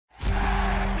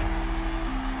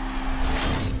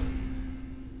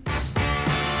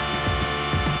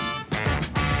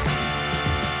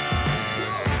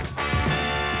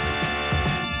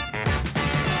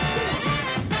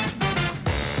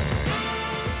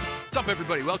up,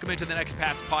 everybody? Welcome into the Next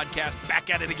Pats podcast.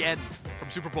 Back at it again from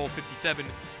Super Bowl 57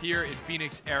 here in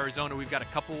Phoenix, Arizona. We've got a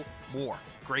couple more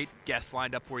great guests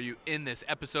lined up for you in this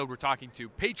episode. We're talking to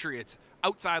Patriots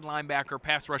outside linebacker,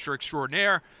 pass rusher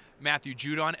extraordinaire, Matthew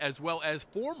Judon, as well as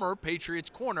former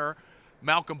Patriots corner,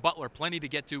 Malcolm Butler. Plenty to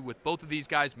get to with both of these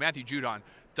guys. Matthew Judon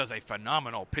does a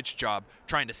phenomenal pitch job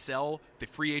trying to sell the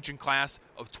free agent class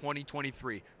of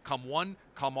 2023. Come one,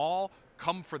 come all.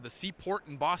 Come for the Seaport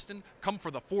in Boston. Come for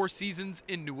the Four Seasons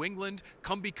in New England.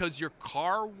 Come because your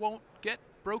car won't get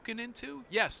broken into.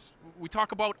 Yes, we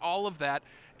talk about all of that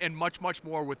and much, much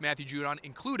more with Matthew Judon,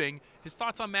 including his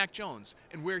thoughts on Mac Jones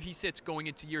and where he sits going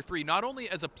into year three, not only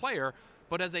as a player,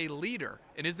 but as a leader.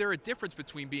 And is there a difference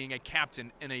between being a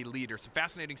captain and a leader? Some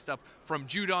fascinating stuff from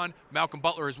Judon, Malcolm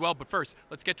Butler as well. But first,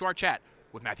 let's get to our chat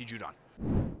with Matthew Judon.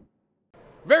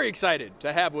 Very excited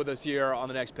to have with us here on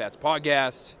the Next Pats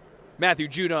podcast, Matthew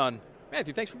Judon.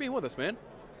 Matthew, thanks for being with us, man.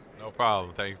 No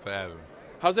problem. Thank you for having me.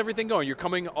 How's everything going? You're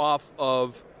coming off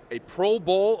of a Pro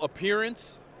Bowl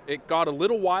appearance. It got a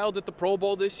little wild at the Pro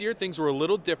Bowl this year. Things were a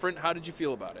little different. How did you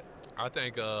feel about it? I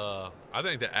think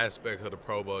the aspect of the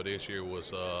Pro Bowl this year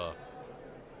was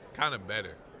kind of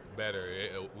better.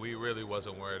 We really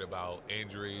wasn't worried about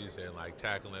injuries and like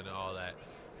tackling and all that,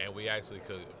 and we actually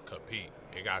could compete.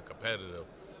 It got competitive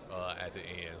at the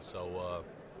end. So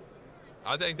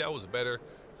I think that was better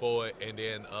for it. And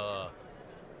then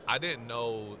I didn't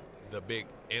know the big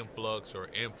influx or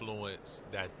influence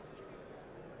that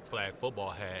flag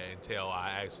football had until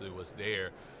I actually was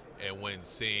there. And when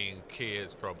seeing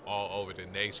kids from all over the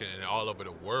nation and all over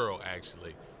the world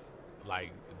actually,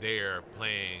 like they're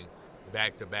playing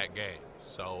back-to-back games.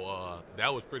 So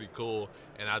that was pretty cool.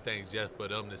 And I think just for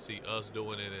them to see us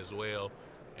doing it as well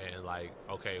and like,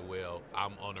 okay, well,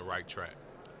 I'm on the right track.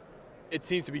 It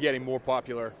seems to be getting more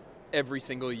popular every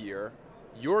single year.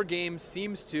 Your game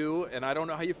seems to, and I don't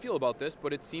know how you feel about this,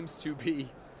 but it seems to be,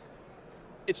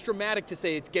 it's dramatic to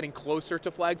say it's getting closer to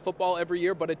flag football every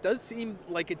year, but it does seem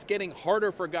like it's getting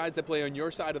harder for guys that play on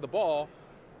your side of the ball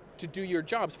to do your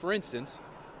jobs. For instance,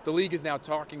 the league is now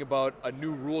talking about a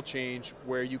new rule change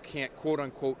where you can't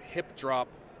quote-unquote hip drop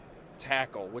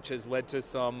tackle, which has led to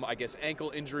some, I guess,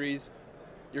 ankle injuries.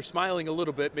 You're smiling a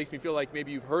little bit. Makes me feel like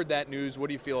maybe you've heard that news. What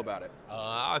do you feel about it?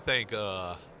 I think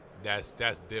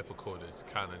that's difficult to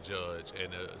kind of judge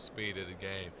in the speed of the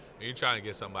game. And you're trying to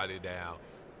get somebody down,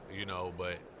 you know,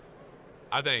 but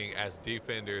I think as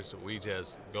defenders, we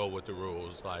just go with the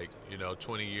rules. Like,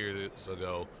 20 years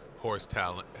ago, horse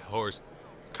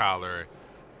collar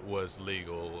was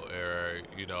legal, or,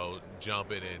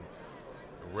 jumping and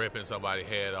ripping somebody's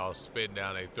head off, spitting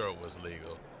down their throat was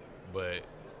legal. But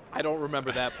I don't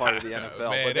remember that part of the NFL,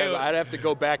 man, but I'd have to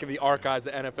go back in the archives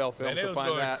of NFL films to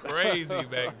find that. It was going crazy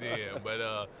back then,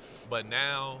 but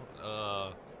now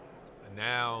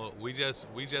we just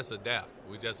adapt.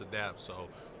 We just adapt. So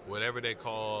whatever they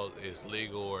call is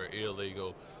legal or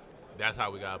illegal, that's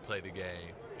how we gotta play the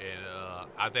game. And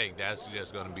I think that's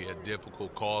just going to be a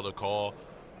difficult call to call,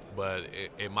 but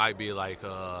it might be like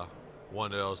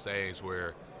one of those things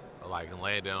where, like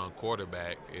landing on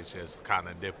quarterback, it's just kind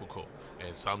of difficult.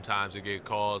 And sometimes it get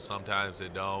called, sometimes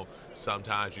it don't.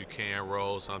 Sometimes you can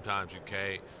roll, sometimes you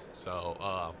can't.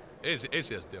 So it's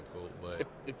just difficult. But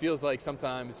it feels like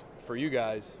sometimes for you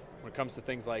guys, when it comes to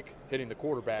things like hitting the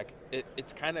quarterback,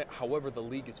 it's kind of however the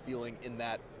league is feeling in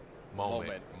that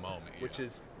moment, yeah. Which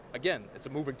is, again, it's a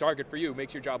moving target for you. It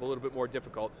makes your job a little bit more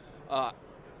difficult.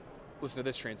 Listen to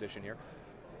this transition here.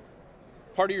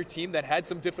 Part of your team that had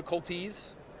some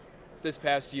difficulties this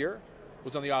past year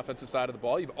was on the offensive side of the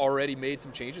ball. You've already made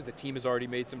some changes. The team has already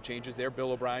made some changes there.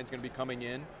 Bill O'Brien's going to be coming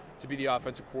in to be the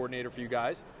offensive coordinator for you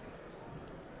guys.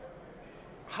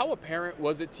 How apparent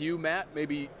was it to you, Matt,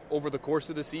 maybe over the course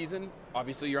of the season?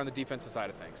 Obviously, you're on the defensive side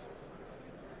of things.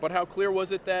 But how clear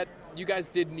was it that you guys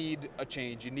did need a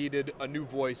change? You needed a new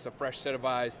voice, a fresh set of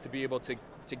eyes to be able to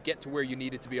get to where you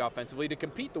needed to be offensively, to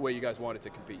compete the way you guys wanted to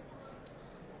compete?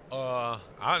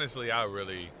 Honestly, I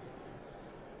really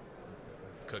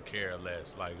could care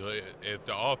less. Like, if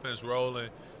the offense rolling,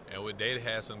 and they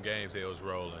had some games it was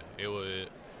rolling,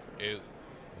 it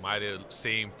might have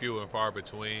seemed few and far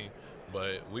between,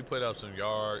 but we put up some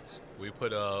yards, we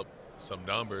put up some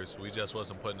numbers, we just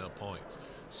wasn't putting up points.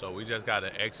 So we just got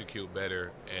to execute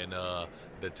better in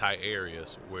the tight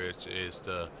areas, which is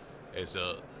the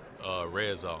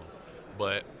red zone.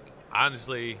 But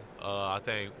honestly, I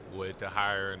think with the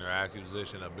hiring or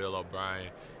acquisition of Bill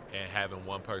O'Brien and having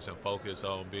one person focus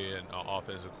on being an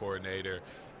offensive coordinator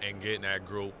and getting that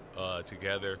group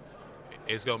together,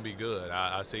 it's going to be good.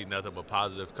 I see nothing but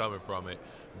positive coming from it.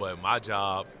 But my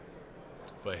job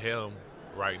for him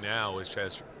right now is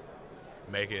just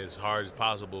make it as hard as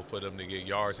possible for them to get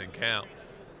yards and count.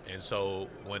 And so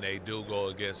when they do go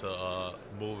against a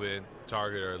moving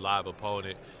target or a live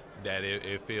opponent, that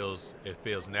it feels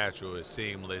natural, it's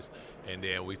seamless, and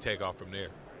then we take off from there.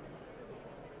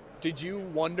 Did you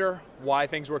wonder why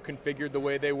things were configured the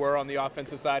way they were on the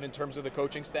offensive side in terms of the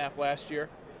coaching staff last year?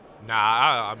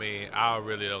 Nah, I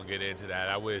really don't get into that.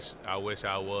 I wish I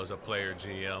was a player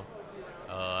GM,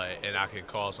 and I can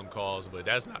call some calls, but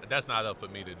that's not up for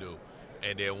me to do.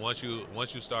 And then once you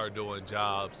start doing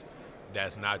jobs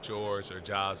that's not yours or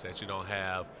jobs that you don't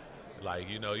have, like,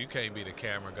 you know, you can't be the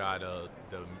camera guy, the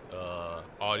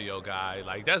audio guy.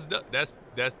 Like,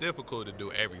 that's difficult to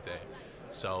do everything.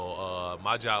 So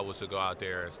my job was to go out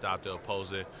there and stop the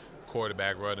opposing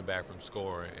quarterback, running back from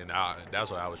scoring, and that's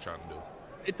what I was trying to do.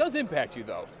 It does impact you,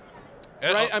 though,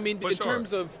 right? I mean, in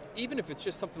terms of, even if it's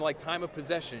just something like time of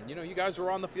possession, you know, you guys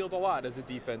were on the field a lot as a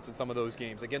defense in some of those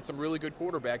games against some really good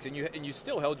quarterbacks, and you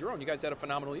still held your own. You guys had a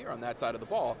phenomenal year on that side of the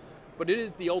ball. But it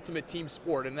is the ultimate team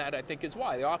sport, and that, I think, is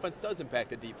why the offense does impact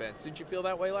the defense. Did you feel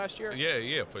that way last year?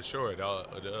 Yeah, for sure.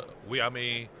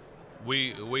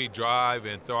 We drive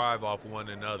and thrive off one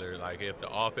another. Like, if the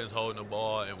offense holding the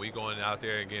ball and we going out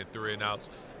there and getting 3 and outs,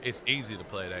 it's easy to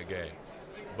play that game.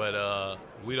 But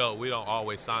we don't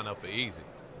always sign up for easy,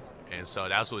 and so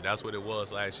that's what it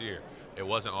was last year. It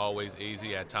wasn't always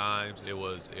easy at times. It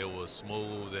was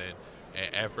smooth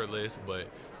and effortless, but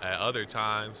at other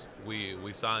times we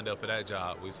signed up for that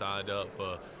job. We signed up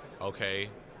for, okay,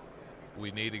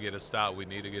 we need to get a stop. We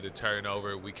need to get a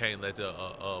turnover. We can't let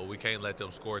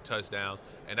them score touchdowns,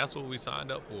 and that's what we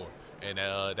signed up for. And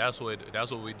that's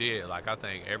what we did. Like, I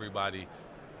think everybody,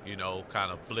 you know,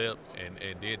 kind of flipped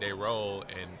and did their role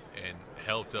and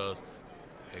helped us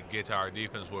get to our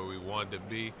defense where we wanted to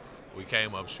be. We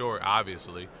came up short,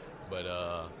 obviously, but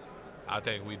I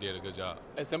think we did a good job.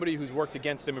 As somebody who's worked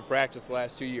against him in practice the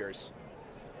last 2 years,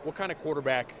 what kind of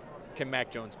quarterback can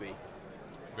Mac Jones be?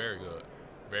 Very good.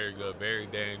 Very good, very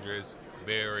dangerous,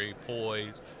 very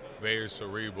poised, very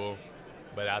cerebral,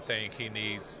 but I think he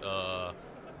needs to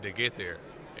get there.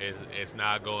 It's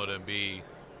not going to be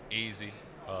easy.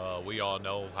 We all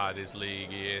know how this league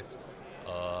is.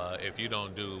 If you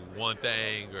don't do one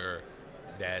thing or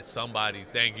that somebody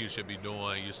think you should be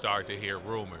doing, you start to hear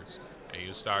rumors and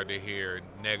you start to hear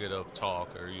negative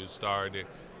talk, or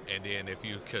and then if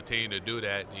you continue to do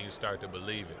that, then you start to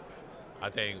believe it. I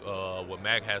think what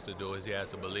Mac has to do is he has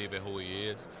to believe in who he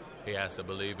is. He has to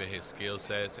believe in his skill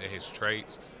sets and his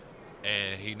traits,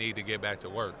 and he need to get back to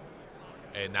work.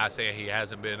 And not saying he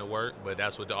hasn't been to work, but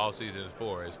that's what the offseason is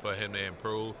for. It's for him to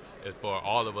improve. It's for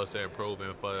all of us to improve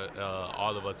and for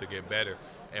all of us to get better.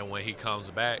 And when he comes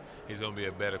back, he's going to be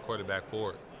a better quarterback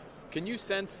for it. Can you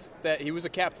sense that he was a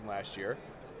captain last year,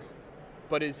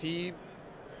 but is he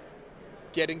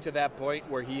getting to that point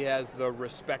where he has the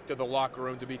respect of the locker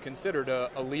room to be considered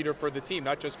a leader for the team,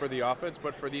 not just for the offense,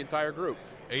 but for the entire group?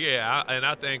 Yeah, and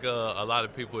I think a lot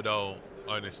of people don't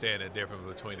understand the difference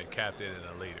between a captain and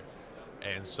a leader.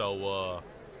 And so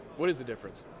what is the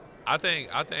difference? I think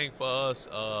for us,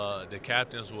 the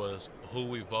captains was who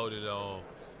we voted on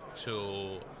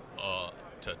to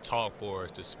talk for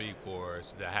us, to speak for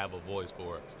us, to have a voice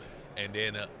for us. And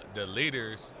then the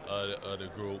leaders of the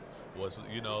group was,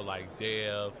 you know, like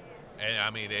Dev, and I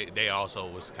mean they also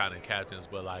was kind of captains,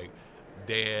 but like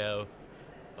Dev,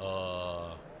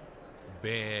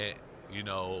 Ben, you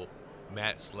know,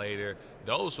 Matt Slater,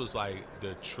 those was like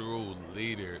the true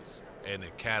leaders and the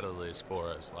catalyst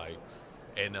for us, like,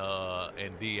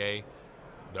 and DA,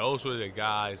 those were the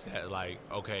guys that, like,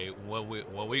 okay,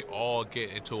 when we all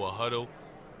get into a huddle,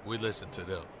 we listen to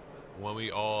them. When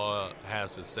we all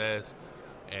have success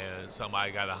and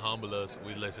somebody got to humble us,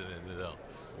 we listen to them.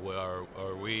 Or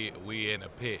we in a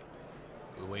pit,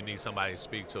 we need somebody to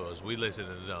speak to us, we listen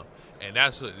to them. And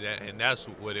that's what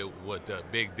the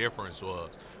big difference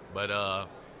was. But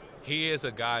he is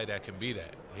a guy that can be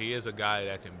that. He is a guy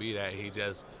that can be that. He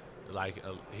just, like,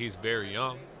 he's very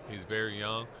young. He's very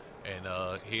young. And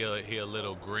he a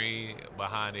little green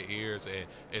behind the ears, and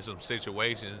in some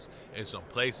situations, in some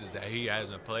places that he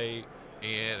hasn't played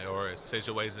in, or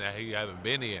situations that he hasn't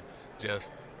been in, just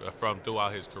from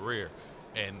throughout his career.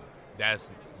 And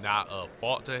that's not a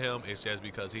fault to him. It's just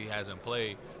because he hasn't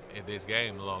played in this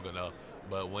game long enough.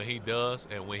 But when he does,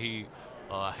 and when he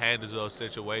handles those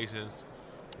situations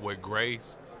with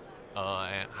grace,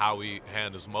 and how he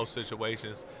handles most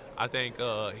situations, I think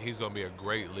he's going to be a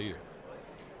great leader.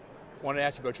 I wanted to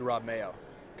ask you about Jerod Mayo,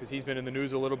 because he's been in the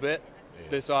news a little bit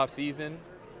this offseason.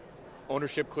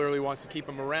 Ownership clearly wants to keep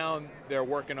him around. They're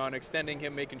working on extending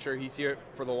him, making sure he's here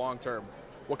for the long term.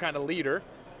 What kind of leader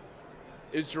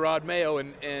is Jerod Mayo,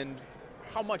 and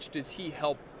how much does he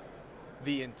help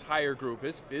the entire group?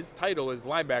 His title is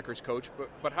linebackers coach,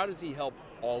 but how does he help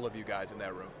all of you guys in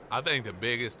that room? I think the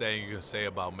biggest thing you can say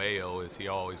about Mayo is he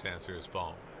always answers his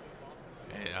phone.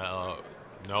 And,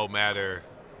 no matter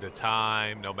the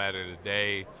time, no matter the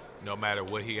day, no matter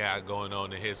what he got going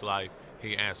on in his life,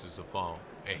 he answers the phone,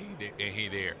 and he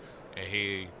there.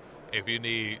 And if you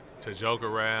need to joke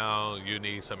around, you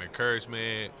need some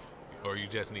encouragement, or you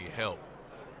just need help,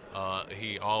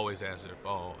 he always answers the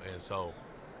phone. And so,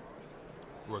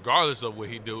 regardless of what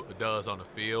he does on the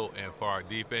field and for our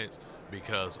defense,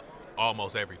 because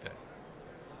almost everything,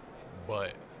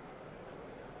 but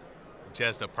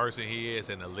just the person he is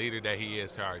and the leader that he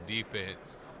is to our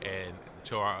defense and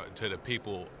to the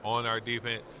people on our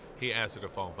defense, he answers the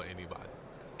phone for anybody,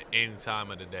 any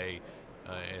time of the day.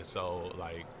 And so,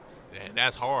 and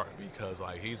that's hard because,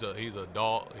 he's an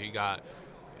adult. He got,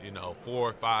 4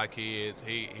 or 5 kids.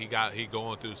 He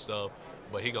going through stuff,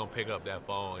 but he gonna pick up that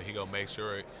phone and he gonna make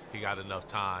sure he got enough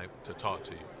time to talk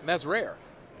to you. And that's rare.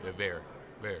 Yeah, very,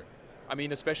 very. I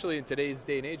mean, especially in today's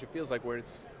day and age, it feels like where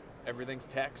everything's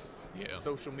text,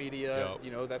 social media.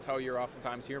 Yep. That's how you're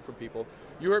oftentimes hearing from people.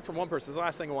 You heard from one person. This is the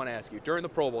last thing I want to ask you. During the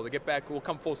Pro Bowl, to get back, we'll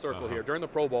come full circle here. During the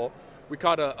Pro Bowl, we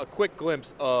caught a quick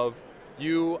glimpse of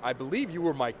you. I believe you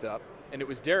were mic'd up, and it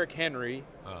was Derrick Henry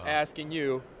asking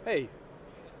you, "Hey,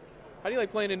 how do you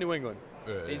like playing in New England?"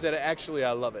 He said, "Actually,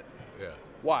 I love it." Yeah.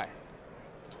 Why?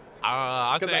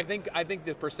 Because I think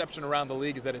the perception around the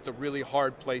league is that it's a really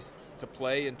hard place to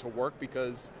play and to work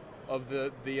because of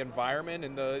the environment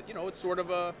and it's sort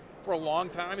of for a long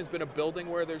time has been a building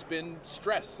where there's been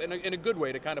stress in a good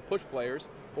way to kind of push players.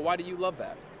 But why do you love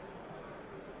that?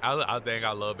 I think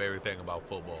I love everything about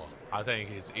football. I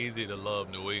think it's easy to love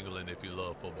New England if you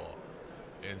love football.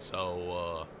 And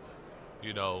so,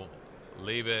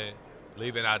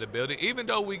 leaving out the building, even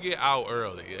though we get out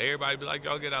early. Everybody be like,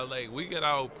 y'all get out late. We get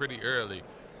out pretty early.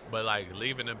 But,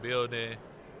 leaving the building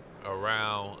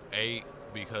around 8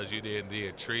 because you didn't do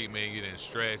a treatment, you didn't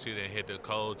stretch, you didn't hit the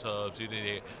cold tubs, you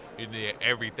did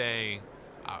everything.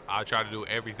 I try to do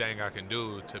everything I can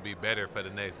do to be better for the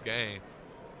next game.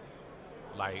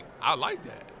 I like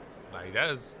that.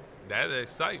 That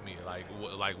excites me.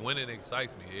 Winning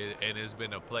excites me. And it's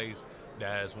been a place that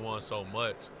has won so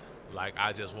much.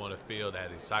 I just want to feel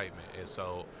that excitement. And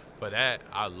so for that,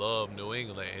 I love New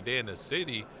England. And then the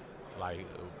city,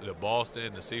 the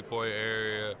Boston, the Seaport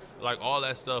area, all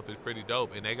that stuff is pretty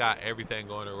dope. And they got everything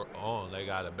going on. They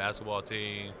got a basketball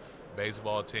team,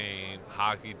 baseball team,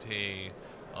 hockey team,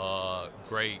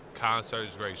 great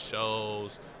concerts, great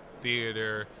shows,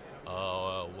 theater.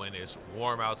 When it's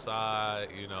warm outside,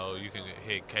 you can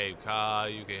hit Cape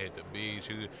Cod, you can hit the beach.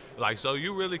 So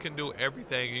you really can do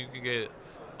everything. You can get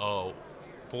a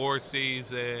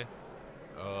 4-season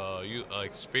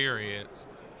experience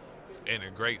in a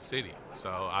great city. So,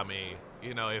 I mean,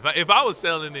 if I was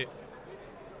selling it,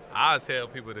 I'd tell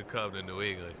people to come to New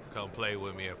England, come play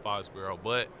with me in Foxborough.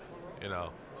 But,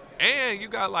 and you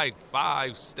got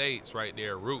 5 states right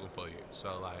there rooting for you.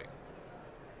 So,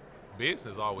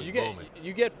 business always booming.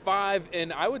 You get 5,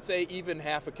 and I would say even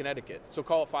half of Connecticut. So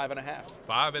call it 5.5.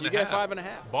 5.5. You get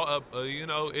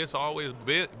 5.5. It's always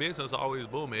business always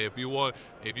booming. If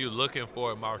you're looking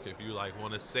for a market, if you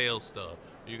want to sell stuff,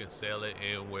 you can sell it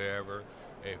in wherever.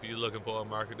 If you're looking for a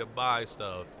market to buy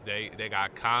stuff, they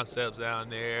got concepts down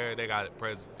there. They got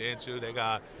Presidential. They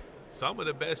got some of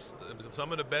the best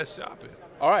shopping.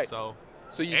 All right. So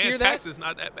you hear that? Texas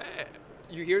not that bad.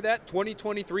 You hear that?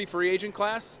 2023 free agent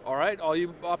class. All right, all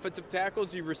you offensive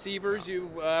tackles, you receivers,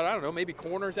 I don't know, maybe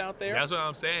corners out there. That's what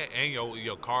I'm saying. And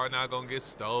your car not gonna get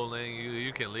stolen.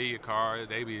 You can leave your car.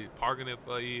 They be parking it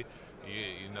for you.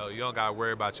 You don't gotta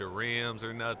worry about your rims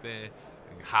or nothing.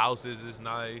 Houses is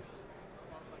nice.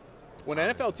 When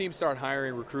NFL teams start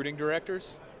hiring recruiting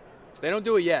directors, they don't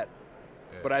do it yet.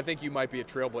 Yeah. But I think you might be a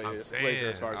trailblazer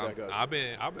as far as that goes. I've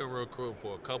been recruiting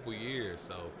for a couple years,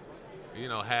 so.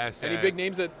 Hashtag. Any big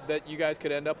names that you guys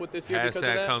could end up with this year because of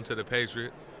that? Hashtag come to the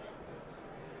Patriots.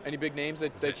 Any big names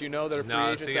that you know that are free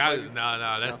agents?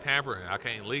 That's tampering. I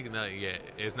can't leak nothing yet.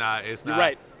 It's not. You're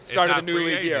right. Start of the new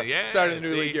league year. Yeah, Start of the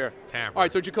new league year. Tampering. All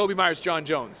right, so Jacoby Myers, John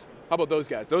Jones. How about those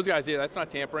guys? Those guys, that's not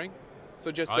tampering.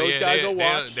 So just those guys will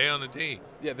watch. They're on the team.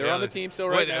 Yeah, they're on the team still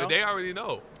right now. They already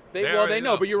know. They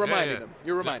know, but you're reminding them.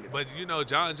 You're reminding them. But,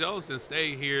 John Jones can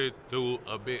stay here through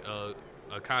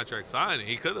a contract signing.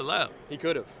 He could have left. He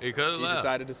could have. He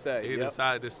decided to stay. He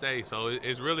decided to stay. So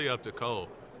it's really up to Cole.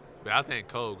 But I think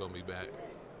Cole going to be back.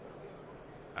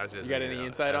 You got any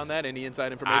insight on that? Any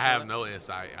inside information? I have no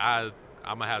insight. I'm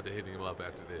going to have to hit him up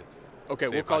after this. Okay,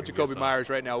 we'll call Jacoby Myers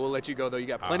right now. We'll let you go, though. You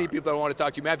got plenty of people that want to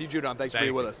talk to you. Matthew Judon, thanks for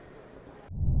being with us.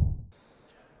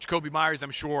 Jacoby Myers,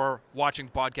 I'm sure, watching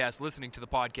the podcast, listening to the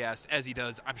podcast, as he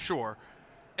does, I'm sure,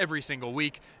 every single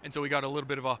week. And so we got a little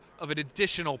bit of an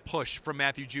additional push from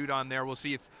Matthew Judon there. We'll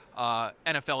see if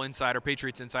NFL insider,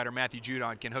 Patriots insider Matthew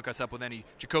Judon can hook us up with any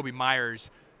Jacoby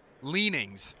Myers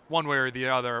leanings one way or the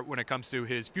other when it comes to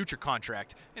his future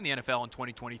contract in the NFL in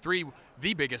 2023.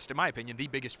 The biggest, in my opinion, the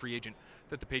biggest free agent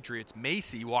that the Patriots may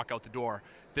see walk out the door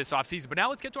this offseason. But now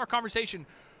let's get to our conversation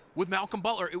with Malcolm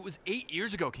Butler. It was 8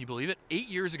 years ago, can you believe it? 8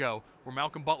 years ago where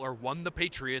Malcolm Butler won the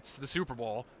Patriots the Super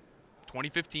Bowl.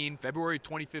 2015, February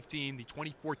 2015, the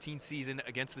 2014 season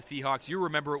against the Seahawks. You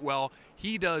remember it well.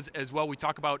 He does as well. We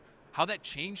talk about how that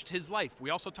changed his life. We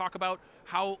also talk about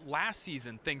how last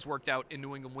season things worked out in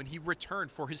New England when he returned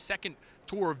for his second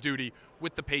tour of duty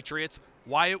with the Patriots,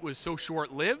 why it was so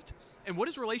short-lived, and what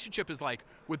his relationship is like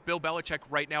with Bill Belichick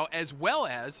right now, as well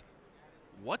as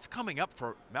what's coming up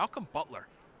for Malcolm Butler.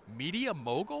 Media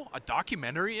mogul, a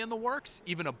documentary in the works,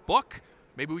 even a book.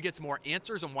 Maybe we get some more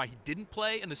answers on why he didn't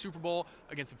play in the Super Bowl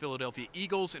against the Philadelphia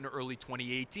Eagles in early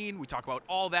 2018. We talk about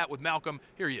all that with Malcolm.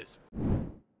 Here he is.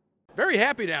 Very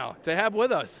happy now to have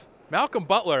with us Malcolm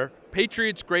Butler,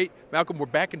 Patriots great. Malcolm, we're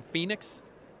back in Phoenix,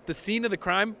 the scene of the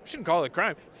crime. Shouldn't call it a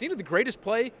crime. Scene of the greatest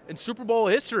play in Super Bowl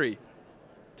history,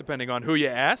 depending on who you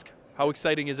ask. How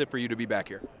exciting is it for you to be back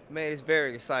here? Man, it's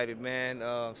very exciting, man.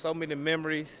 So many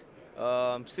memories.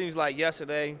 Seems like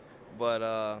yesterday,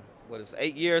 but what is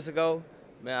 8 years ago?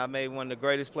 Man, I made one of the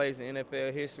greatest plays in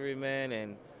NFL history, man,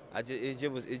 and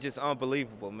it's just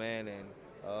unbelievable, man,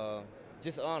 and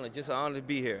just an honor to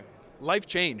be here. Life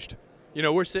changed. You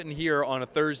know, we're sitting here on a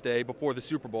Thursday before the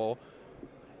Super Bowl.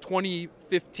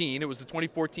 2015, it was the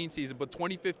 2014 season, but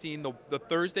 2015, the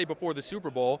Thursday before the Super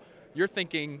Bowl, you're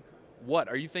thinking, what?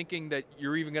 Are you thinking that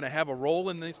you're even going to have a role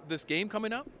in this game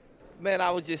coming up? Man,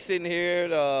 I was just sitting here.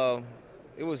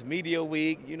 It was media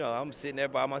week. You know, I'm sitting there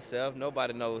by myself.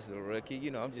 Nobody knows the rookie.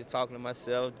 You know, I'm just talking to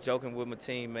myself, joking with my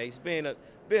teammates, being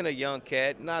a young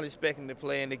cat, not expecting to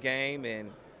play in the game.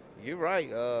 And you're right.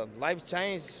 Life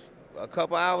changed a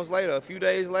couple hours later, a few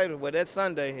days later. Well, that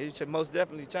Sunday, it should most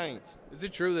definitely change. Is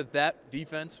it true that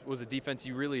defense was a defense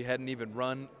you really hadn't even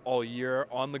run all year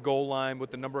on the goal line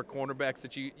with the number of cornerbacks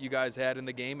that you guys had in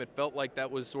the game? It felt like that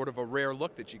was sort of a rare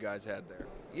look that you guys had there.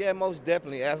 Yeah, most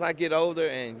definitely. As I get older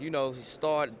and, you know,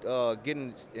 start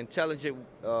getting intelligent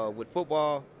with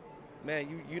football,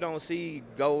 man, you don't see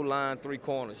goal line three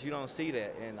corners. You don't see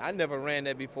that. And I never ran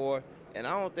that before. And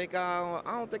I don't think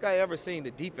I ever seen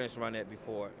the defense run that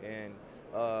before. And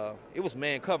it was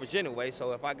man coverage anyway,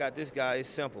 so if I got this guy, it's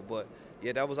simple. But,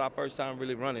 yeah, that was our first time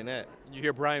really running that. You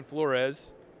hear Brian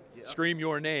Flores scream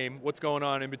your name. What's going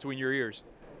on in between your ears?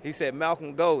 He said,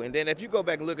 "Malcolm, go." And then if you go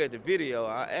back and look at the video,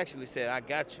 I actually said, "I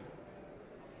got you."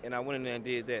 And I went in there and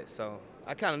did that. So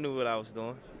I kind of knew what I was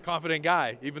doing. Confident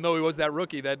guy, even though he was that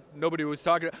rookie that nobody was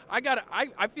talking to.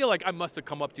 I feel like I must have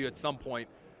come up to you at some point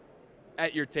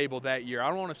at your table that year. I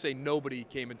don't want to say nobody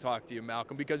came and talked to you,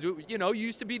 Malcolm, because, you know, you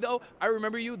used to be, though, I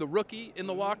remember you, the rookie in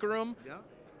the locker room. Yeah.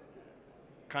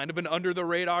 Kind of an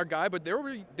under-the-radar guy, but there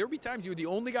would be times you were the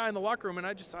only guy in the locker room, and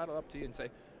I just sidle up to you and say,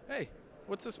 "Hey,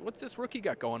 what's this rookie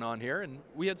got going on here?" And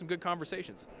we had some good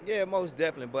conversations. Yeah, most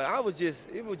definitely. But it was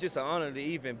just an honor to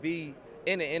even be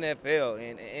in the NFL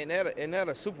and at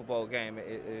a Super Bowl game,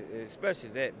 especially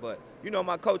that. But, you know,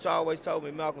 my coach always told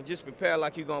me, "Malcolm, just prepare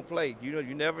like you're going to play. You know,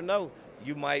 you never know.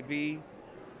 You might be,"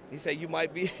 he said, you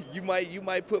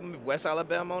might put West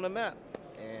Alabama on the map.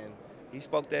 And he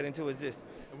spoke that into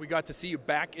existence. And we got to see you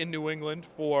back in New England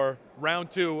for round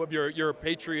 2 of your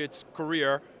Patriots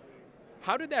career.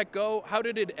 How did that go? How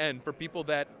did it end for people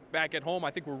that back at home? I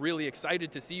think we're really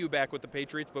excited to see you back with the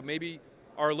Patriots, but maybe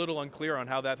are a little unclear on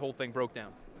how that whole thing broke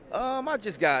down. I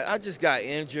just got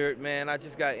injured, man. I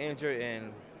just got injured,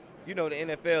 and you know the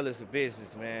NFL is a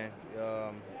business, man.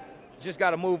 You just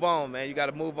got to move on, man. You got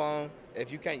to move on.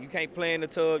 If you can't play in the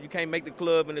tub. You can't make the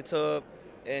club in the tub.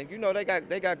 And you know they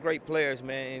got great players,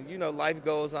 man. And you know life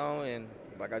goes on, and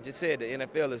like I just said, the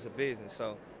NFL is a business.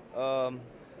 So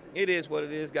it is what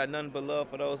it is. Got nothing but love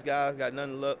for those guys. Got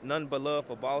nothing but love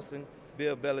for Boston,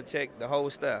 Bill Belichick, the whole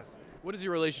staff. What is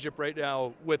your relationship right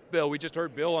now with Bill? We just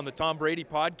heard Bill on the Tom Brady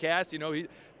podcast. You know,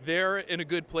 they're in a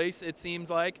good place, it seems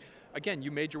like. Again,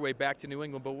 you made your way back to New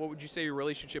England, but what would you say your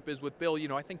relationship is with Bill? You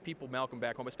know, I think people, Malcolm,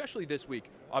 back home, especially this week,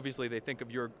 obviously they think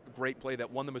of your great play that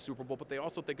won them a Super Bowl, but they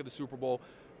also think of the Super Bowl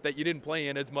that you didn't play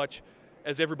in as much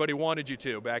as everybody wanted you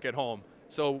to back at home.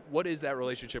 So what is that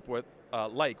relationship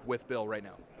like with Bill right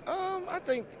now? I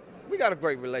think we got a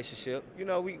great relationship. You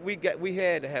know, we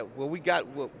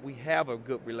have a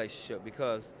good relationship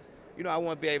because you know, I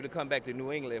wouldn't be able to come back to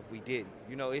New England if we didn't.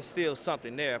 You know, it's still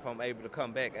something there if I'm able to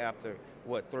come back after,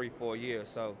 3-4 years.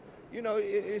 So, you know,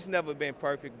 it's never been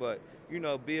perfect, but, you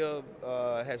know, Bill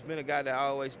has been a guy that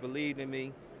always believed in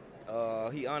me.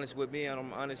 He honest with me, and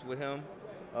I'm honest with him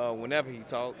whenever he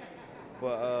talk.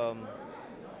 But,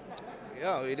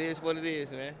 yeah, it is what it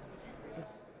is, man.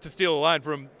 To steal a line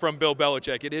from Bill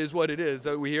Belichick, it is what it is.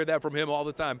 We hear that from him all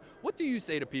the time. What do you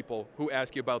say to people who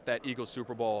ask you about that Eagles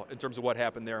Super Bowl in terms of what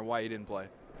happened there and why you didn't play?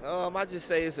 I just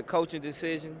say it's a coaching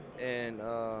decision, and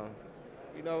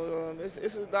you know,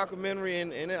 it's a documentary,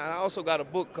 and I also got a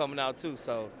book coming out too.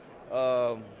 So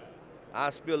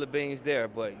I'll spill the beans there.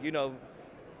 But you know,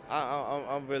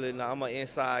 I'm really not. I'm an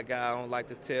inside guy. I don't like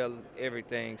to tell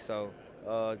everything. So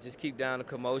just keep down the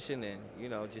commotion, and you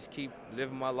know, just keep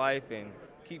living my life and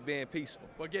keep being peaceful.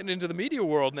 Well, getting into the media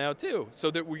world now too,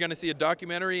 so that we're going to see a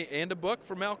documentary and a book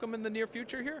for Malcolm in the near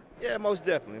future here? Yeah, most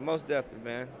definitely,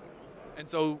 man. And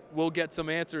so we'll get some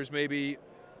answers maybe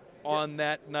on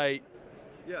that night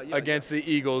against the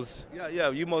Eagles. Yeah,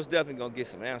 you most definitely going to get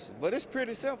some answers. But it's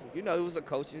pretty simple. You know, it was a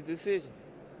coach's decision.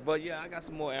 But, yeah, I got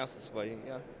some more answers for you,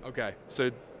 yeah. Okay, so,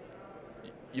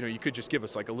 you know, you could just give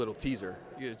us like a little teaser.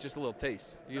 Just a little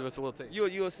taste. You give us a little taste.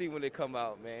 You'll see when they come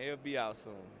out, man. It'll be out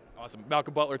soon. Awesome.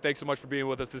 Malcolm Butler, thanks so much for being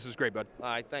with us. This was great, bud. All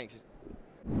right, thanks.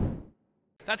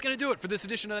 That's going to do it for this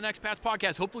edition of the Next Pats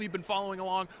podcast. Hopefully you've been following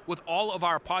along with all of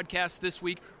our podcasts this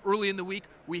week. Early in the week,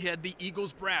 we had the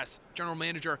Eagles brass, General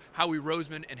Manager Howie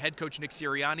Roseman and Head Coach Nick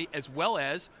Sirianni, as well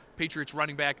as Patriots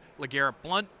running back LeGarrette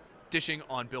Blount, dishing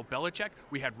on Bill Belichick.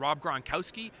 We had Rob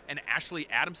Gronkowski and Ashley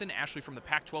Adamson, Ashley from the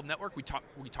Pac-12 Network. We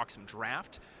talked some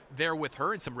draft there with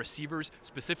her and some receivers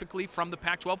specifically from the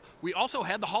Pac-12. We also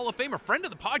had the Hall of Famer, friend of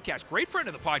the podcast, great friend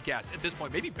of the podcast at this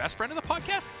point, maybe best friend of the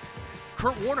podcast,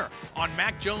 Kurt Warner, on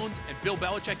Mac Jones and Bill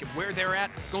Belichick and where they're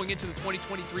at going into the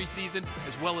 2023 season,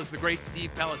 as well as the great Steve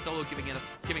Palazzolo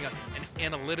giving us an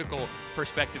analytical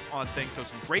perspective on things. So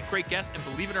some great guests, and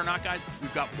believe it or not, guys,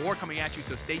 we've got more coming at you,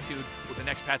 so stay tuned with the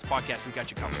Next Pats podcast. We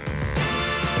got you covered.